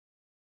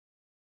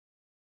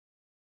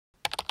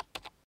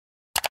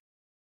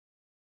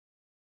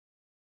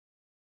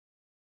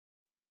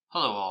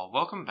Hello all,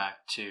 welcome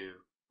back to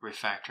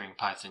Refactoring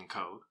Python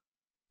code.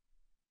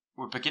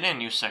 We're beginning a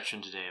new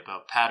section today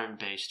about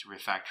pattern-based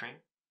refactoring.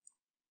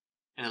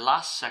 In the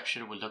last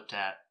section we looked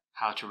at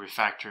how to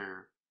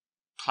refactor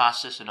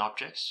classes and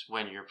objects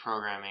when you're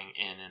programming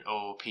in an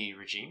OOP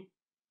regime.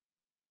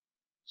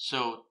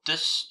 So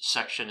this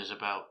section is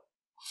about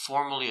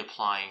formally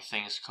applying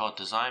things called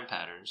design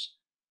patterns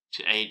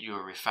to aid your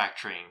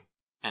refactoring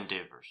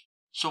endeavors.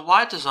 So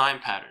why design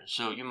patterns?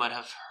 So you might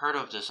have heard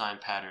of design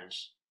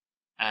patterns.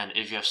 And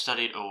if you have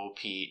studied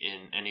OOP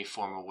in any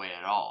formal way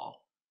at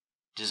all,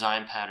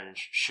 design patterns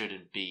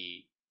shouldn't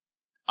be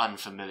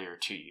unfamiliar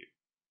to you.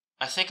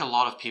 I think a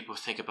lot of people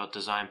think about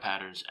design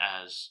patterns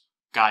as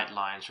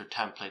guidelines or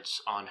templates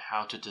on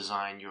how to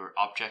design your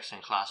objects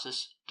and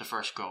classes, the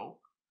first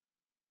goal.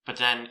 But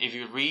then if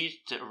you read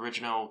the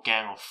original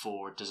Gang of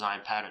Four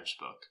design patterns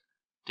book,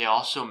 they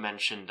also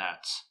mention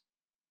that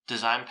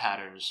design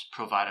patterns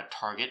provide a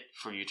target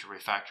for you to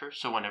refactor.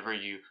 So whenever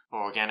you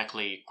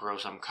organically grow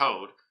some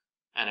code,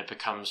 and it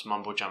becomes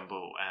mumbo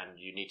jumbo and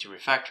you need to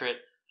refactor it,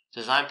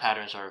 design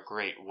patterns are a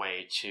great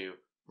way to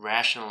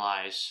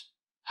rationalize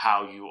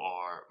how you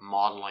are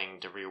modeling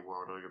the real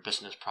world or your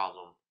business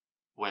problem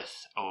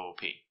with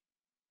OOP.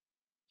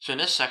 So in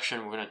this section,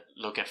 we're going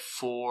to look at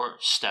 4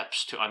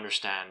 steps to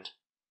understand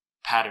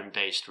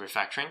pattern-based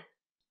refactoring.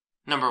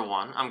 Number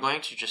 1, I'm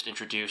going to just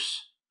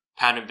introduce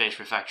pattern-based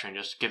refactoring,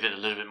 just give it a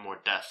little bit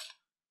more depth,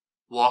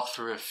 walk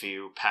through a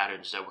few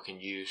patterns that we can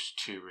use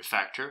to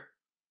refactor.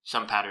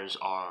 Some patterns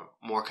are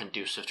more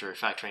conducive to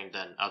refactoring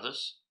than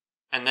others.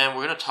 And then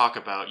we're going to talk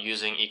about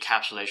using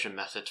encapsulation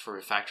methods for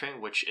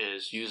refactoring, which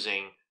is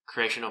using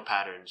creational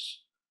patterns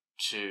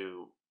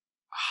to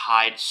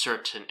hide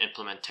certain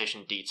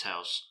implementation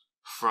details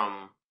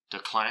from the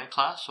client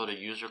class or the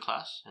user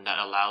class. And that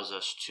allows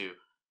us to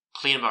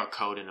clean up our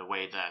code in a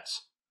way that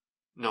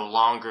no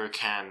longer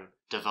can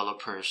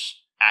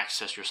developers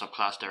access your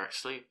subclass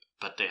directly,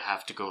 but they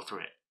have to go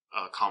through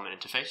a common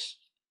interface.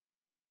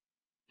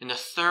 In the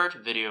third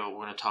video,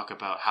 we're going to talk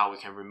about how we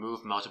can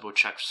remove multiple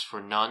checks for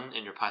none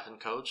in your Python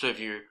code. So if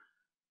you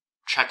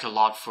check a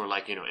lot for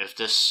if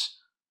this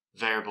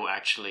variable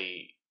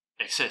actually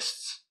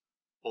exists,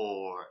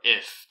 or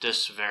if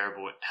this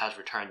variable has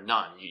returned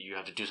none, you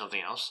have to do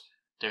something else.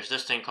 There's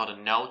this thing called a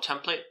null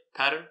template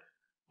pattern,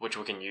 which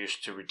we can use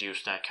to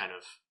reduce that kind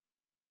of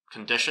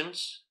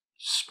conditions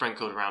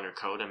sprinkled around your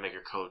code and make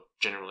your code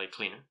generally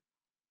cleaner.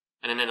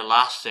 And then in the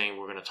last thing,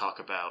 we're going to talk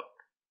about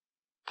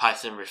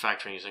Python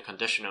refactoring using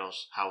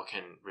conditionals, how we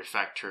can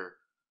refactor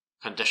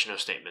conditional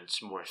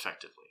statements more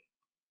effectively.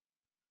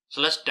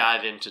 So let's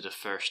dive into the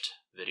first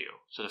video.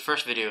 So the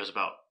first video is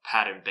about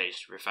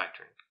pattern-based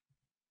refactoring.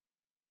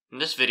 In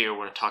this video,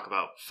 we're going to talk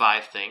about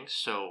 5 things.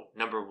 So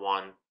number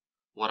 1,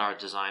 what are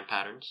design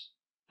patterns?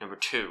 Number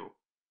 2,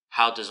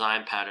 how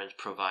design patterns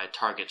provide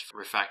targets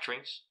for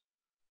refactorings.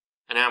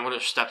 And then I'm going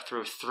to step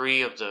through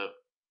 3 of the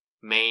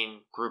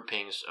main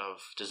groupings of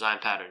design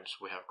patterns.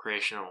 We have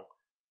creational,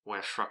 we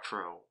have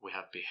structural, we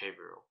have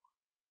behavioral.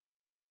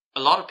 A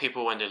lot of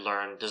people, when they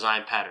learn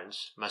design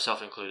patterns,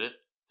 myself included,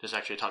 this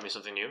actually taught me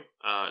something new.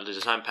 The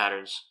design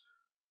patterns,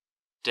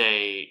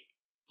 they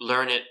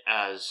learn it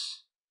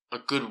as a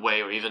good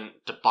way, or even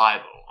the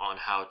Bible, on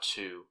how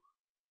to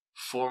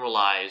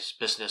formalize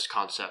business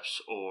concepts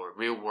or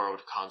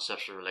real-world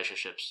concepts and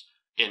relationships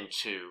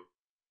into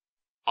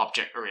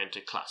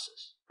object-oriented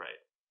classes, right?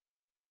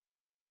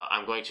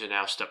 I'm going to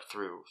now step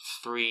through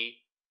 3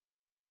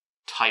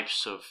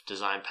 types of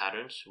design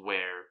patterns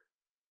where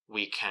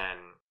we can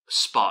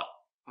spot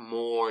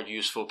more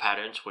useful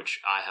patterns,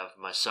 which I have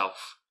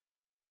myself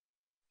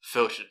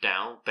filtered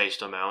down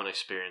based on my own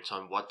experience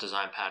on what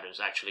design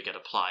patterns actually get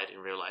applied in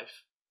real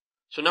life.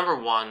 So number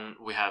 1,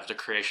 we have the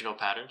creational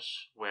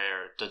patterns,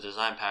 where the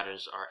design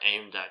patterns are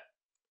aimed at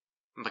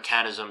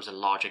mechanisms and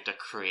logic that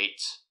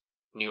create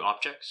new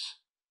objects.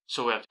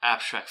 So we have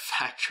abstract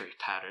factory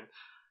pattern,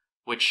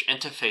 which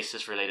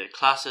interfaces related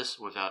classes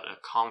without a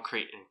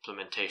concrete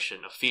implementation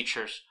of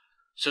features.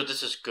 So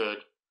this is good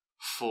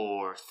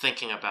for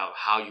thinking about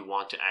how you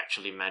want to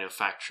actually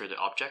manufacture the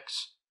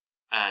objects.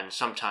 And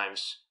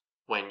sometimes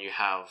when you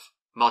have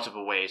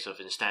multiple ways of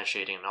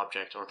instantiating an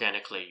object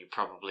organically, you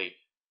probably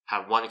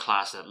have one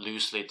class that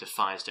loosely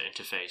defines the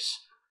interface,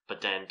 but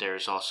then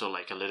there's also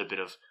a little bit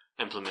of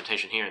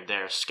implementation here and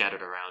there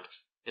scattered around.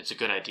 It's a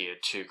good idea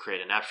to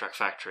create an abstract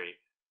factory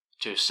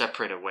to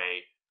separate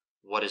away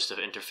what is the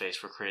interface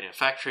for creating a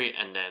factory,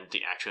 and then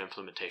the actual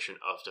implementation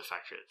of the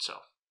factory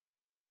itself.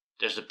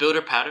 There's the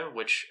builder pattern,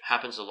 which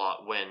happens a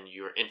lot when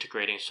you're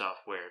integrating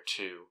software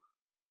to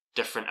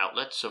different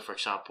outlets. So for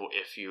example,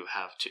 if you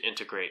have to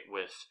integrate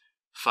with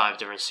 5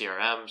 different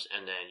CRMs,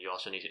 and then you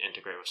also need to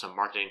integrate with some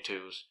marketing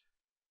tools,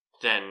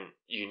 then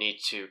you need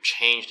to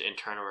change the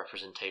internal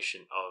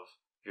representation of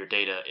your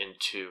data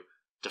into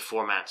the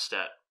formats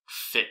that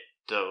fit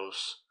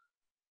those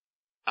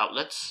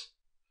outlets.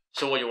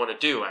 So what you want to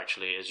do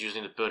actually is,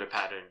 using the builder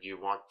pattern, you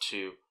want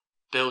to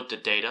build the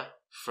data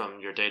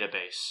from your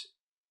database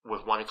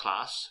with one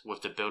class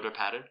with the builder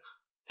pattern,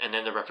 and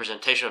then the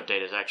representation of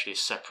data is actually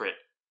separate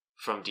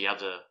from the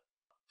other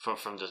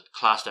from the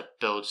class that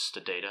builds the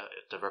data.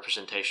 The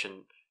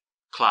representation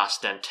class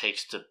then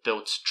takes the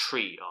built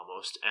tree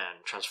almost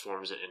and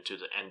transforms it into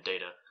the end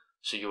data.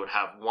 So you would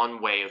have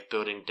one way of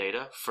building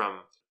data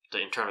from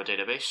the internal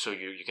database, so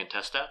you can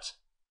test that.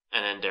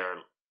 And then there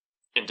are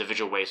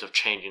individual ways of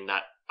changing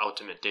that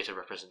ultimate data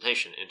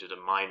representation into the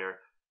minor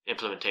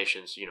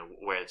implementations,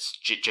 where it's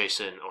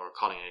JSON or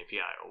calling an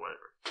API or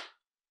whatever.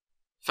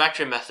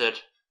 Factoring method,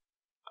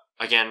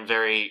 again,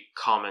 very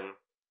common,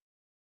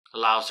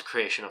 allows the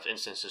creation of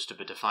instances to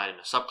be defined in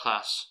a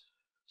subclass.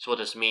 So what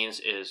this means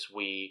is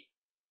we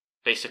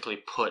basically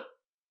put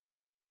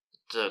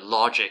the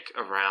logic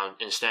around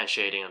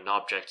instantiating an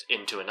object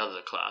into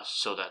another class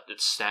so that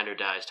it's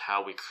standardized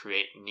how we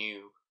create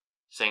new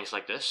things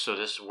like this. So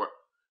this is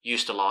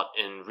used a lot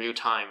in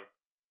real-time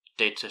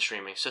data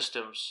streaming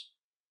systems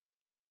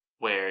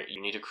where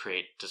you need to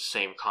create the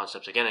same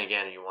concepts again and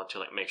again, and you want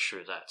to make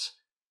sure that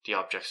the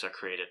objects are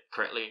created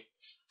correctly.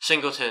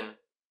 Singleton,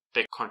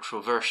 big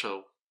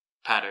controversial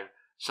pattern.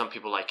 Some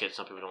people like it,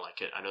 some people don't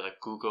like it. I know that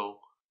Google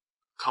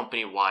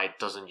company-wide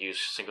doesn't use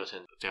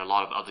singleton. There are a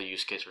lot of other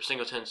use cases for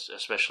singletons,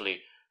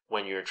 especially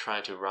when you're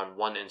trying to run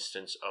one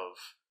instance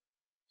of,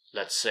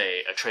 let's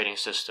say, a trading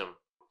system.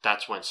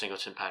 That's when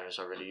singleton patterns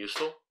are really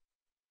useful.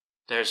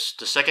 There's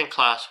the second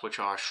class, which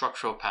are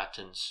structural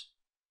patterns.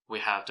 We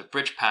have the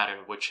bridge pattern,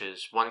 which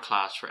is one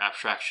class for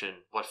abstraction,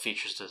 what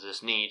features does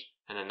this need,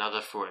 and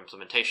another for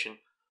implementation.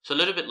 So a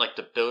little bit like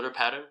the builder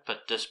pattern,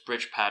 but this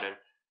bridge pattern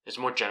is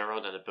more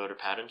general than the builder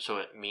pattern. So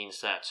it means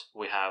that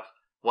we have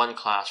one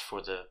class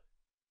for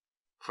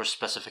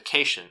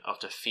specification of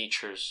the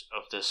features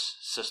of this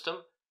system,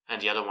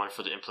 and the other one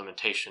for the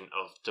implementation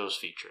of those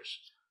features.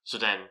 So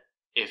then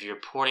if you're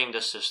porting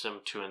the system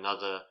to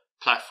another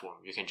platform,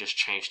 you can just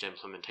change the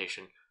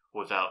implementation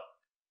without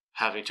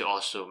having to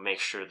also make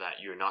sure that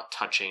you're not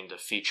touching the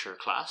feature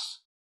class.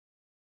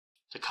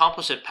 The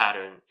composite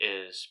pattern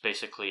is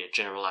basically a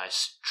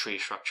generalized tree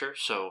structure.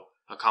 So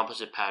a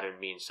composite pattern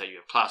means that you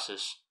have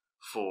classes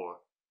for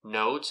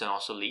nodes and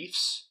also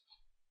leaves.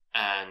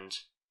 And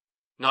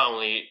not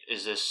only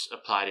is this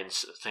applied in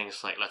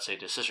things like, let's say,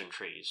 decision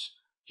trees,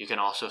 you can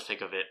also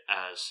think of it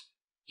as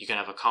you can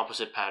have a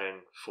composite pattern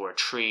for a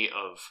tree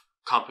of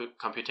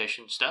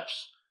computation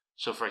steps.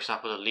 So for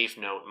example, the leaf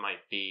node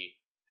might be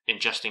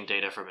ingesting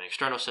data from an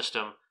external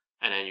system,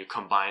 and then you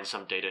combine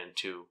some data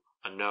into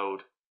a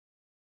node,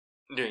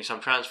 doing some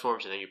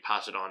transforms, and then you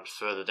pass it on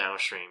further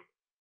downstream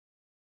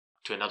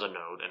to another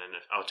node, and then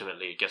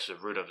ultimately it gets to the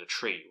root of the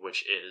tree,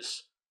 which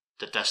is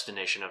the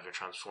destination of your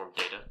transformed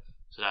data.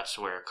 So that's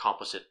where a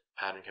composite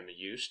pattern can be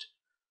used.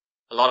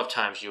 A lot of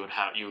times you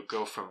would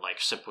go from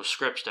simple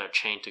scripts that are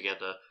chained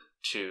together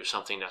to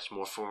something that's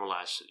more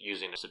formalized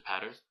using this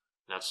pattern.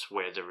 That's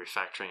where the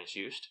refactoring is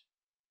used.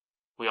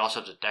 We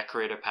also have the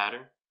decorator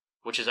pattern,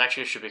 which is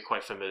actually should be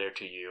quite familiar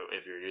to you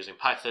if you're using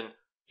Python.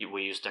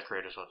 We use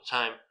decorators all the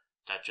time.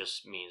 That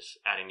just means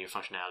adding new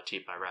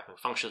functionality by wrapping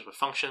functions with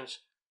functions.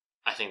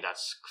 I think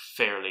that's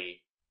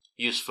fairly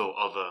useful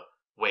of a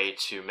way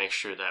to make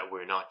sure that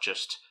we're not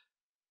just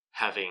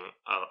having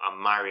a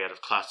myriad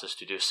of classes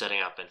to do setting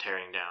up and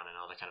tearing down and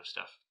all that kind of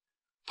stuff.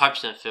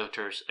 Pipes and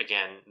filters,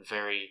 again,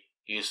 very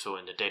useful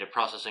in the data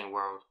processing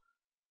world.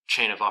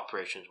 Chain of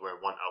operations where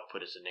one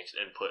output is the next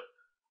input.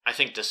 I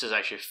think this is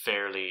actually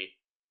fairly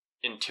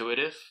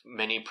intuitive.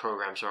 Many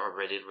programs are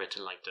already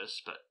written like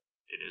this, but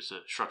it is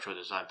a structural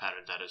design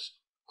pattern that is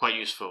quite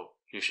useful.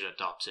 You should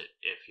adopt it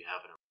if you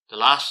haven't. The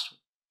last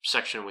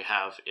section we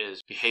have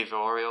is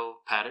behavioral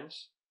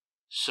patterns.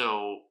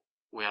 So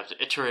we have the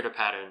iterator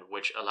pattern,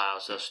 which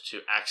allows us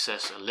to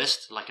access a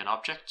list like an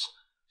object.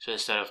 So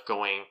instead of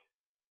going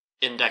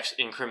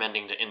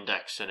incrementing the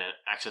index and then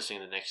accessing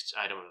the next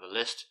item of the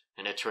list,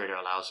 an iterator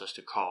allows us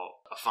to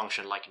call a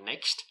function like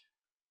next,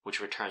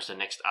 which returns the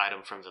next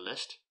item from the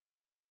list.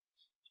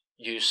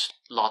 Use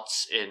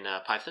lots in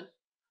Python.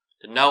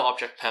 The null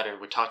object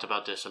pattern, we talked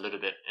about this a little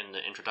bit in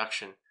the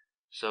introduction.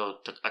 So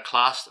a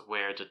class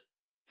where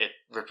it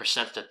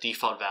represents the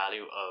default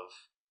value of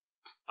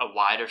a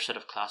wider set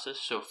of classes.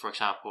 So for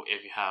example,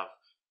 if you have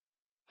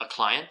a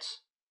client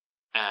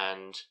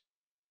and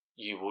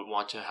you would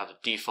want to have a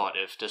default,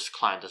 if this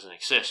client doesn't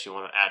exist, you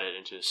want to add it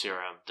into the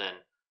CRM, then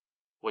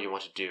what you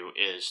want to do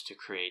is to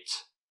create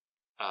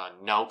a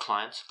null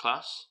client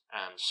class.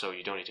 And so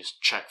you don't need to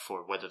check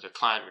for whether the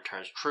client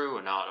returns true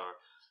or not,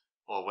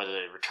 or whether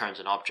it returns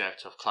an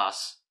object of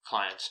class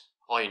client.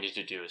 All you need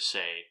to do is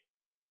say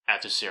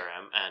add to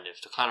CRM, and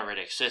if the client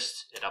already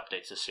exists, it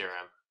updates the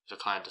CRM. If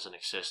the client doesn't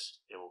exist,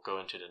 it will go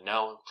into the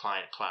null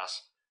client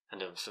class,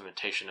 and the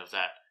implementation of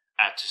that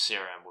add to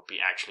CRM would be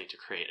actually to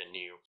create a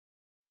new.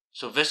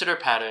 So visitor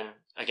pattern,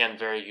 again,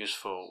 very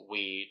useful.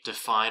 We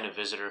define a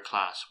visitor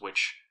class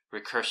which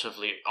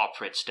recursively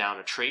operates down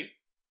a tree.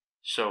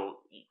 So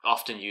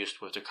often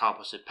used with the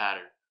composite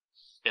pattern.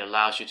 It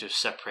allows you to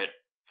separate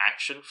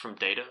action from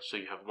data. So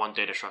you have one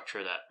data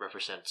structure that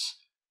represents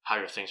how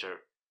your things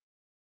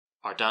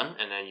are done,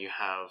 and then you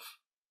have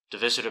the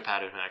visitor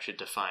pattern who actually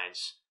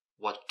defines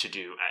what to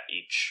do at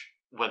each,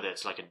 whether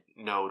it's like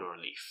a node or a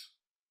leaf.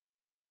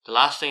 The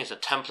last thing is a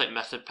template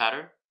method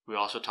pattern. We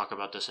also talk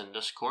about this in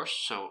this course.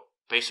 So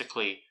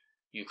basically,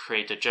 you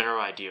create the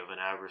general idea of an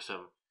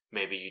algorithm.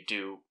 Maybe you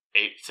do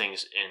 8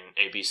 things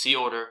in ABC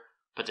order,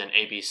 but then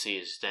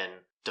ABC is then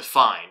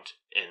defined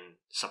in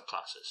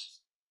subclasses.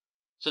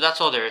 So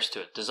that's all there is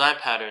to it. Design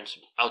patterns,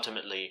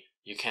 ultimately,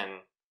 you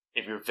can,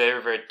 if you're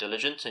very, very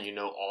diligent and you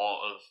know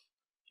all of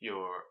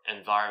your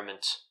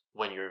environment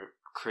when you're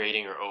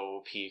creating your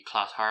OOP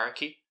class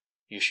hierarchy,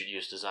 you should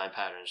use design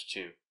patterns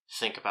to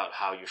think about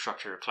how you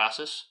structure your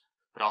classes.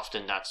 But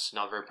often that's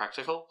not very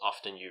practical.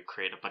 Often you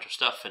create a bunch of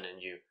stuff and then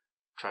you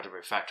try to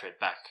refactor it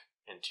back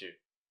into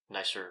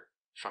nicer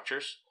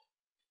structures.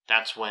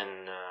 That's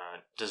when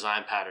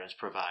design patterns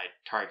provide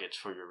targets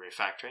for your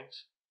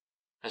refactorings.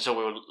 And so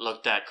we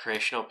looked at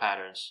creational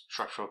patterns,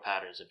 structural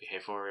patterns, and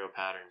behavioral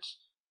patterns.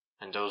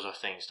 And those are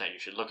things that you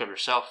should look at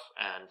yourself.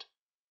 And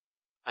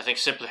I think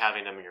simply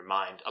having them in your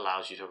mind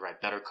allows you to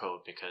write better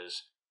code,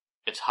 because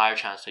it's a higher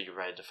chance that you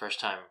write it the first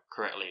time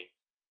correctly,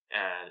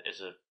 and it's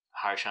a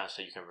higher chance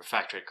that you can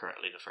refactor it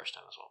correctly the first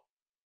time as well.